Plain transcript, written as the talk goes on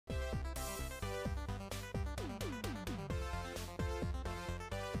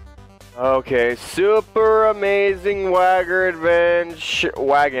Okay, super amazing Wagon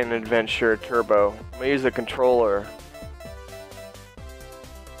Adventure Turbo. I'm gonna use the controller.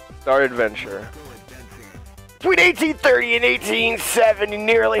 Start adventure. Between 1830 and 1870,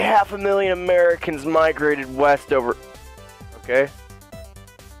 nearly 500,000 Americans migrated west over. Okay.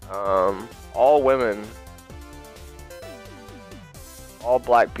 All women. All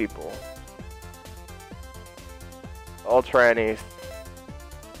black people. All trannies.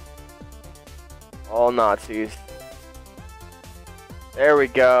 All Nazis. There we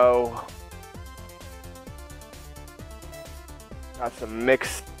go. Got some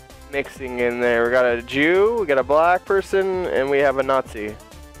mixing in there. We got a Jew, we got a black person, and we have a Nazi.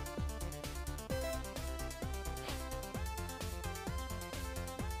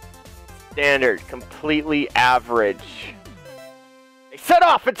 Standard, completely average. They set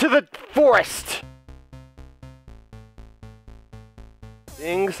off into the forest.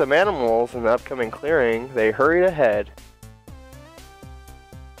 Seeing some animals in the upcoming clearing, they hurried ahead.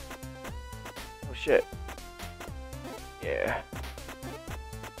 Oh shit. Yeah.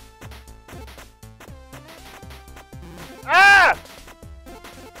 Ah!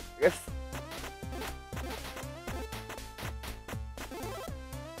 I guess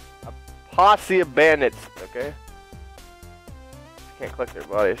a posse of bandits, okay? Can't collect their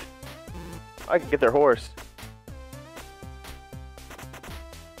bodies. I can get their horse.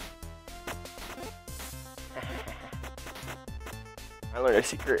 I learned a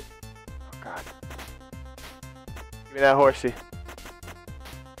secret. Oh god. Give me that horsey.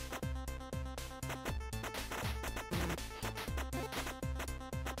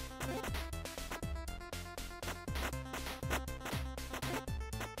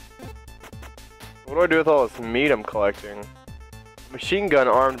 What do I do with all this meat I'm collecting? Machine gun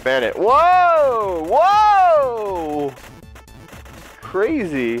armed bandit. Whoa! Whoa!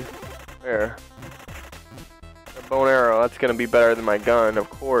 Crazy. There. A bow and arrow. That's gonna be better than my gun, of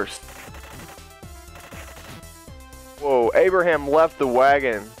course. Whoa! Abraham left the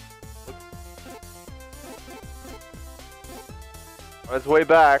wagon. On his way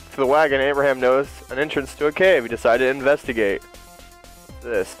back to the wagon, Abraham noticed an entrance to a cave. He decided to investigate. What's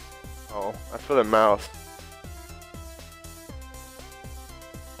this? Oh, that's for the mouse.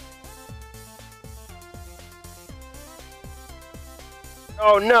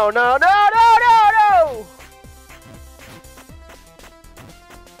 Oh no, no, no, no, no, no!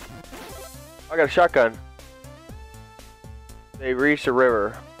 I got a shotgun. They reached a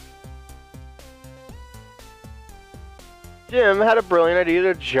river. Jim had a brilliant idea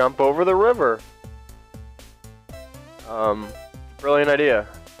to jump over the river. Brilliant idea.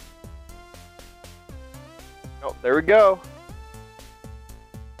 Oh, there we go.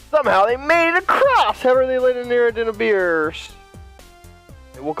 Somehow they made it across. However, they landed near a den of bears.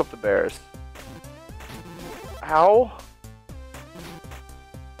 They woke up the bears. Ow.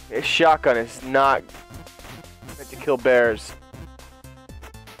 This shotgun is not meant to kill bears.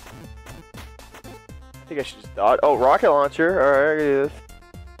 I think I should just dodge. Oh, rocket launcher. Alright, I can do this.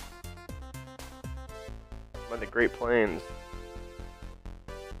 I'm on the Great Plains.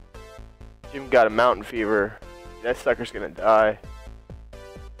 Jim got a mountain fever. That sucker's gonna die.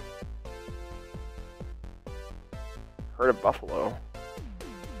 Herd of buffalo.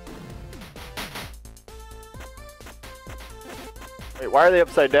 Wait, why are they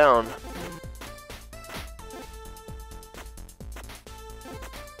upside down?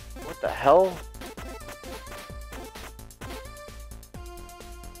 What the hell?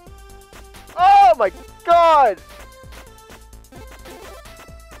 Oh my god!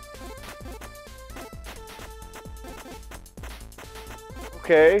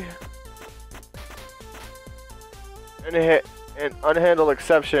 Okay. An unhandled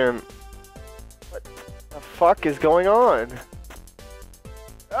exception. What the fuck is going on?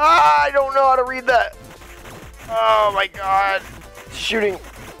 Ah, I don't know how to read that. Oh my god. Shooting.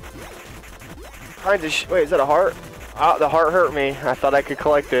 Wait, is that a heart? Ah, the heart hurt me. I thought I could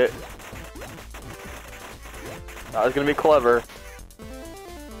collect it. That was gonna be clever.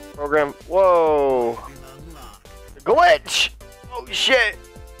 Program. Whoa. Glitch! Oh shit!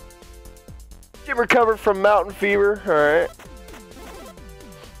 Jim recovered from mountain fever. Alright.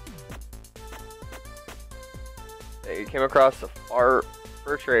 He came across the fur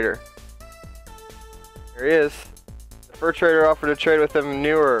trader. There he is. The fur trader offered to trade with him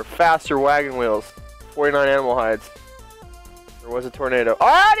newer, faster wagon wheels. 49 animal hides. There was a tornado. Oh,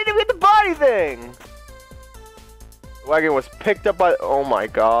 I didn't even get the body thing! The wagon was picked up by. Oh my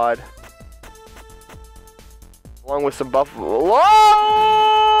god. Along with some buffalo. Whoa!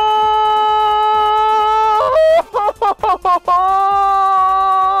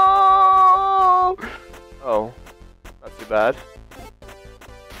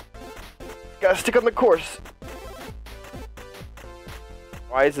 stick on the course.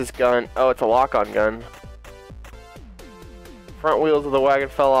 Why is this gun? Oh, it's a lock-on gun. Front wheels of the wagon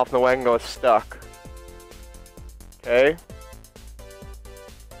fell off and the wagon goes stuck. Okay.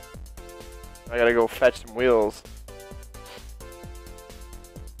 I gotta go fetch some wheels.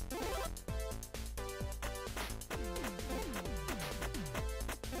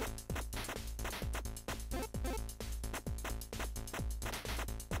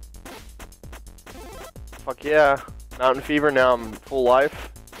 Fuck yeah. Mountain fever, now I'm full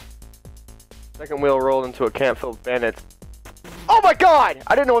life. Second wheel rolled into a camp filled with bandits. Oh my god!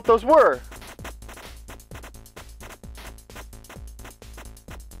 I didn't know what those were!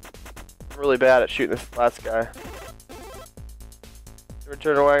 I'm really bad at shooting this last guy.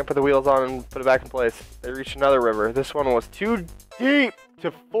 Return the wagon, put the wheels on, and put it back in place. They reached another river. This one was too deep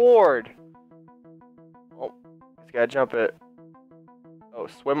to ford. Oh, just gotta jump it. Oh,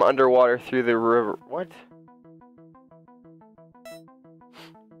 swim underwater through the river. What?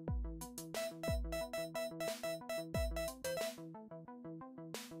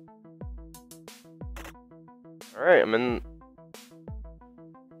 Alright, I'm in.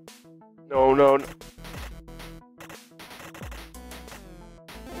 No, no.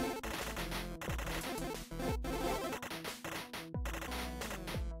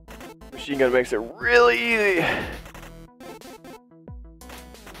 Machine gun makes it really easy.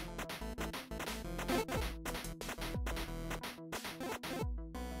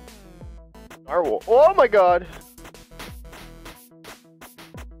 Narwhal. Oh my god!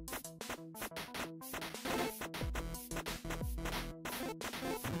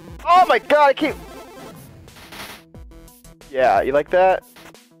 Oh my god, I keep... Yeah, you like that?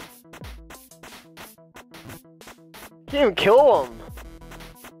 Can't even kill him.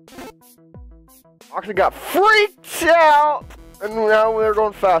 Oxen got freaked out, and now they're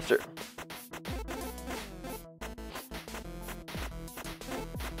going faster.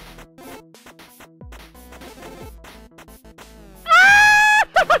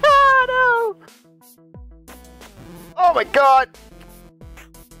 No! Oh my god!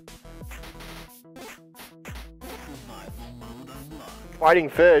 Fighting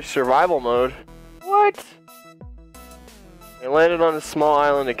fish, survival mode. What? They landed on a small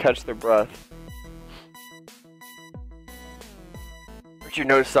island to catch their breath. Richard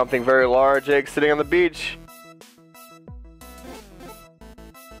noticed something very large, egg sitting on the beach.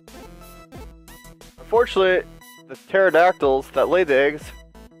 Unfortunately, the pterodactyls that laid the eggs.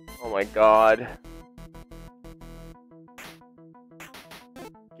 Oh my god.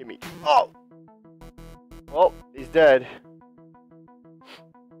 Give me. Oh! Well, he's dead.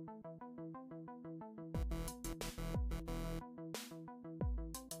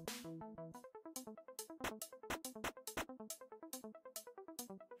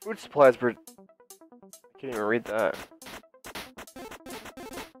 Food supplies were... I can't even read that.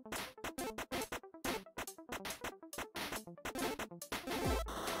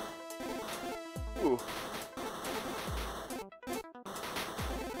 Ooh.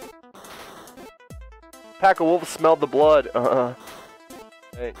 Pack of wolves smelled the blood.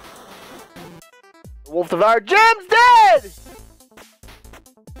 Hey. The wolf devoured Jim's dead!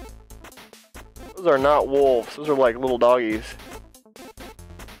 Those are not wolves. Those are like little doggies.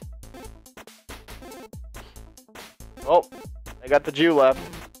 Oh, I got the Jew left.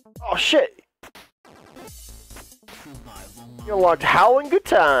 Oh shit! You unlocked Howling Good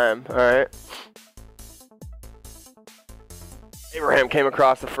Time. Alright. Abraham came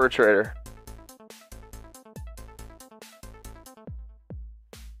across the fur trader.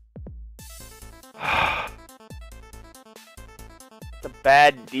 It's a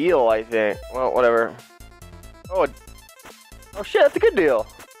bad deal, I think. Well, whatever. Oh, oh shit, that's a good deal.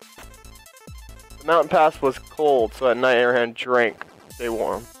 The mountain pass was cold, so at night Abraham drank to stay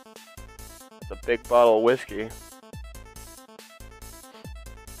warm. It's a big bottle of whiskey.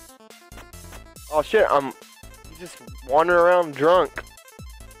 Oh shit, he's just wandering around drunk.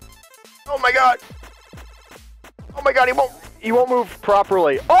 Oh my god! Oh my god, he won't move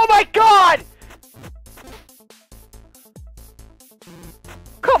properly. Oh my god!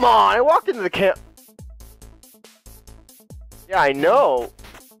 Come on, I walked into the camp. Yeah, I know.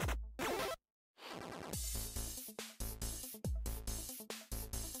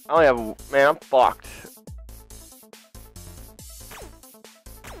 I only have, man, I'm fucked.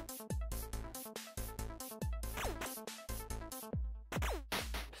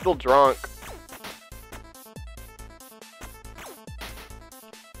 Still drunk.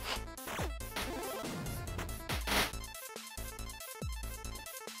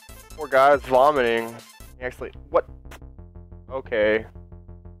 Poor guy's vomiting. He actually, what? Okay.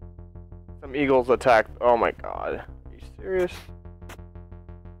 It's a Some eagles attacked. Oh my god. Are you serious?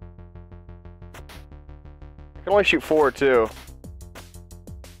 I can only shoot 4 too.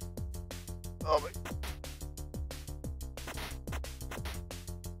 Oh my.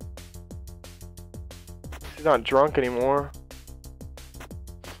 He's not drunk anymore.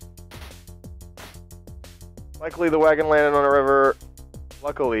 Luckily the wagon landed on a river.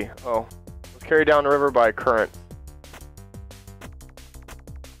 Luckily. Oh. Was carried down the river by current.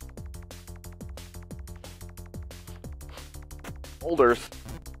 Boulders.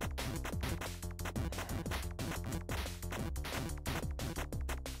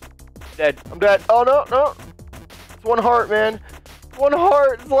 Dead. I'm dead. Oh no, no. It's 1 heart, man. 1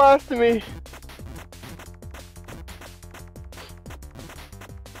 heart is the last of me.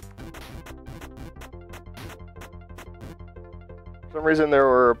 For some reason there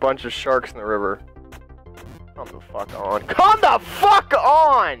were a bunch of sharks in the river. Come the fuck on. Come the fuck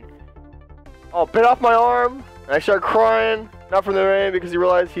on! Oh, bit off my arm. And I started crying. Not from the rain, because he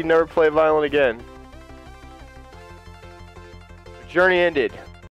realized he'd never play violin again. The journey ended.